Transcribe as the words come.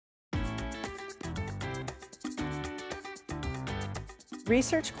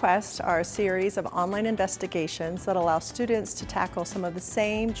Research quests are a series of online investigations that allow students to tackle some of the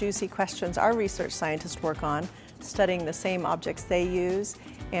same juicy questions our research scientists work on, studying the same objects they use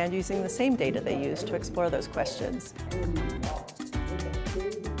and using the same data they use to explore those questions.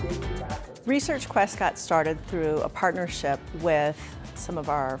 Research Quest got started through a partnership with some of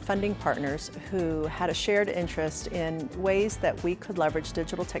our funding partners who had a shared interest in ways that we could leverage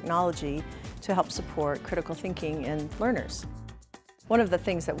digital technology to help support critical thinking in learners. One of the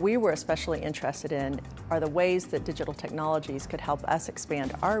things that we were especially interested in are the ways that digital technologies could help us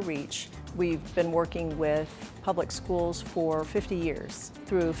expand our reach. We've been working with public schools for 50 years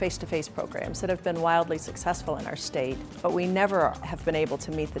through face-to-face programs that have been wildly successful in our state, but we never have been able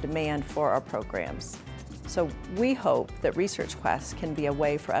to meet the demand for our programs. So we hope that Research Quest can be a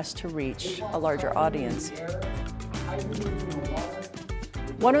way for us to reach a larger audience.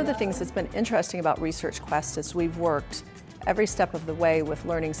 One of the things that's been interesting about Research Quest is we've worked every step of the way with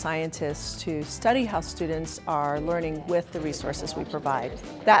learning scientists to study how students are learning with the resources we provide.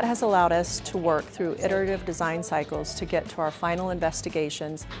 That has allowed us to work through iterative design cycles to get to our final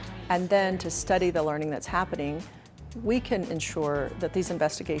investigations and then to study the learning that's happening. We can ensure that these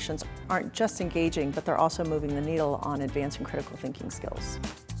investigations aren't just engaging, but they're also moving the needle on advancing critical thinking skills.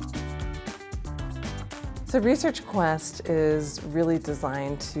 So Research Quest is really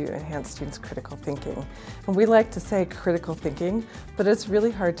designed to enhance students' critical thinking. And we like to say critical thinking, but it's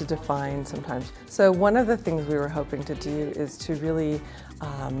really hard to define sometimes. So one of the things we were hoping to do is to really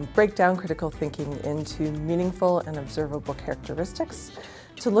break down critical thinking into meaningful and observable characteristics,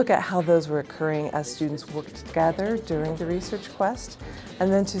 to look at how those were occurring as students worked together during the Research Quest,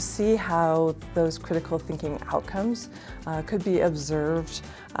 and then to see how those critical thinking outcomes could be observed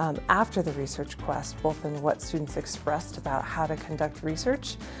after the Research Quest, both in what students expressed about how to conduct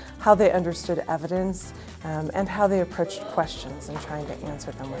research, how they understood evidence, and how they approached questions and trying to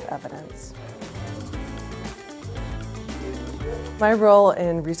answer them with evidence. My role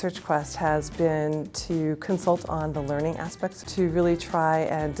in Research Quest has been to consult on the learning aspects, to really try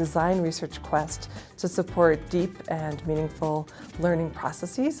and design Research Quest to support deep and meaningful learning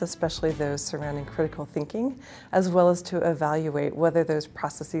processes, especially those surrounding critical thinking, as well as to evaluate whether those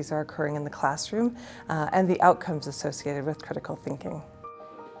processes are occurring in the classroom and the outcomes associated with critical thinking.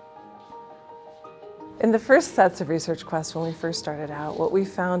 In the first sets of Research Quest, when we first started out, what we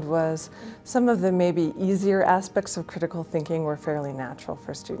found was some of the maybe easier aspects of critical thinking were fairly natural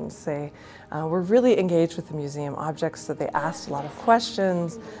for students. They were really engaged with the museum objects, so they asked a lot of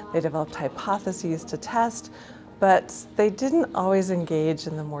questions, they developed hypotheses to test, but they didn't always engage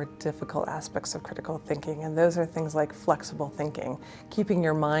in the more difficult aspects of critical thinking, and those are things like flexible thinking, keeping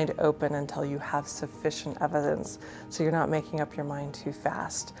your mind open until you have sufficient evidence so you're not making up your mind too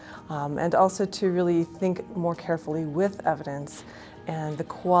fast, and also to really think more carefully with evidence and the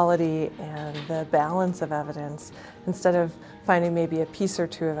quality and the balance of evidence instead of finding maybe a piece or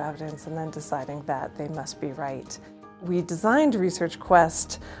two of evidence and then deciding that they must be right. We designed Research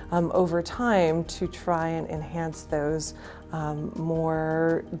Quest over time to try and enhance those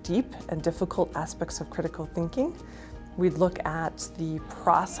more deep and difficult aspects of critical thinking. We'd look at the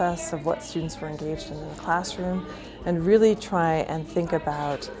process of what students were engaged in the classroom and really try and think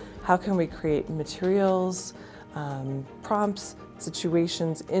about how can we create materials, prompts,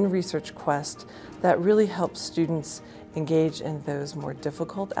 situations in Research Quest that really help students engage in those more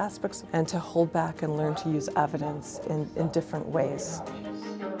difficult aspects and to hold back and learn to use evidence in different ways.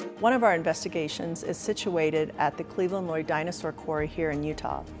 One of our investigations is situated at the Cleveland Lloyd Dinosaur Quarry here in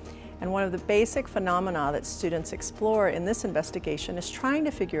Utah. And one of the basic phenomena that students explore in this investigation is trying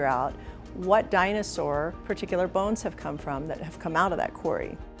to figure out what dinosaur particular bones have come from that have come out of that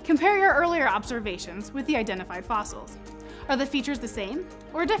quarry. Compare your earlier observations with the identified fossils. Are the features the same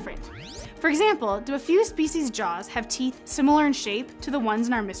or different? For example, do a few species' jaws have teeth similar in shape to the ones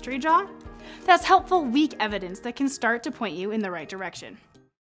in our mystery jaw? That's helpful, weak evidence that can start to point you in the right direction.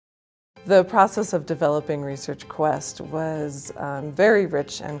 The process of developing Research Quest was very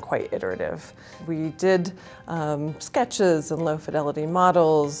rich and quite iterative. We did sketches and low-fidelity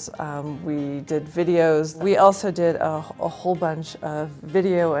models, we did videos. We also did a whole bunch of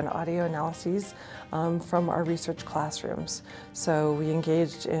video and audio analyses from our research classrooms. So we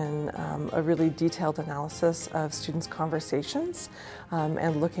engaged in a really detailed analysis of students' conversations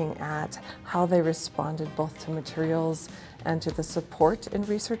and looking at how they responded both to materials and to the support in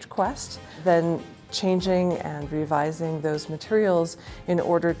Research Quest, then changing and revising those materials in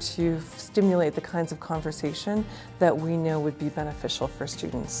order to stimulate the kinds of conversation that we know would be beneficial for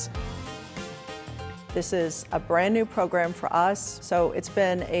students. This is a brand new program for us, so it's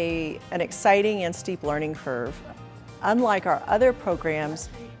been an exciting and steep learning curve. Unlike our other programs,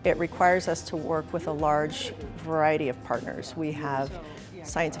 it requires us to work with a large variety of partners. We have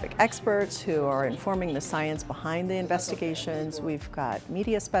scientific experts who are informing the science behind the investigations. We've got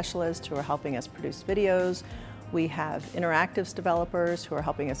media specialists who are helping us produce videos. We have interactives developers who are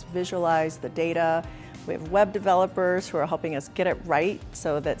helping us visualize the data. We have web developers who are helping us get it right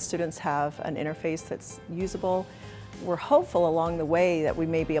so that students have an interface that's usable. We're hopeful along the way that we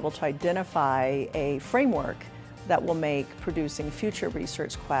may be able to identify a framework that will make producing future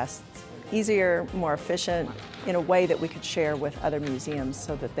research quests easier, more efficient, in a way that we could share with other museums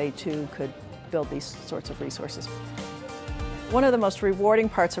so that they too could build these sorts of resources. One of the most rewarding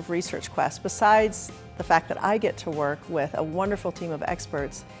parts of Research Quest, besides the fact that I get to work with a wonderful team of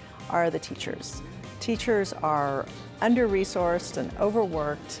experts, are the teachers. Teachers are under-resourced and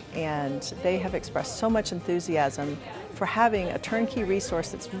overworked, and they have expressed so much enthusiasm for having a turnkey resource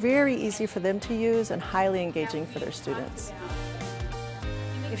that's very easy for them to use and highly engaging for their students.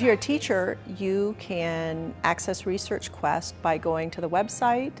 If you're a teacher, you can access Research Quest by going to the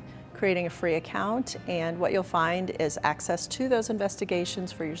website, creating a free account, and what you'll find is access to those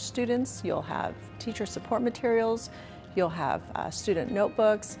investigations for your students. You'll have teacher support materials, you'll have student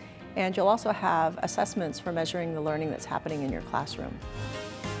notebooks, and you'll also have assessments for measuring the learning that's happening in your classroom.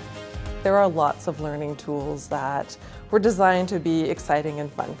 There are lots of learning tools that were designed to be exciting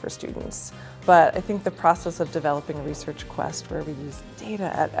and fun for students. But I think the process of developing Research Quest, where we use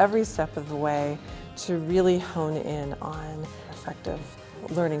data at every step of the way to really hone in on effective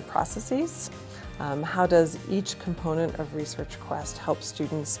learning processes. How does each component of Research Quest help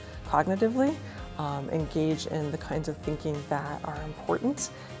students cognitively engage in the kinds of thinking that are important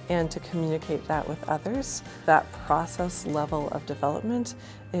and to communicate that with others? That process level of development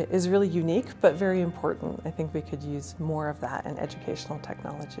is really unique but very important. I think we could use more of that in educational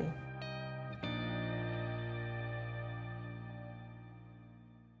technology.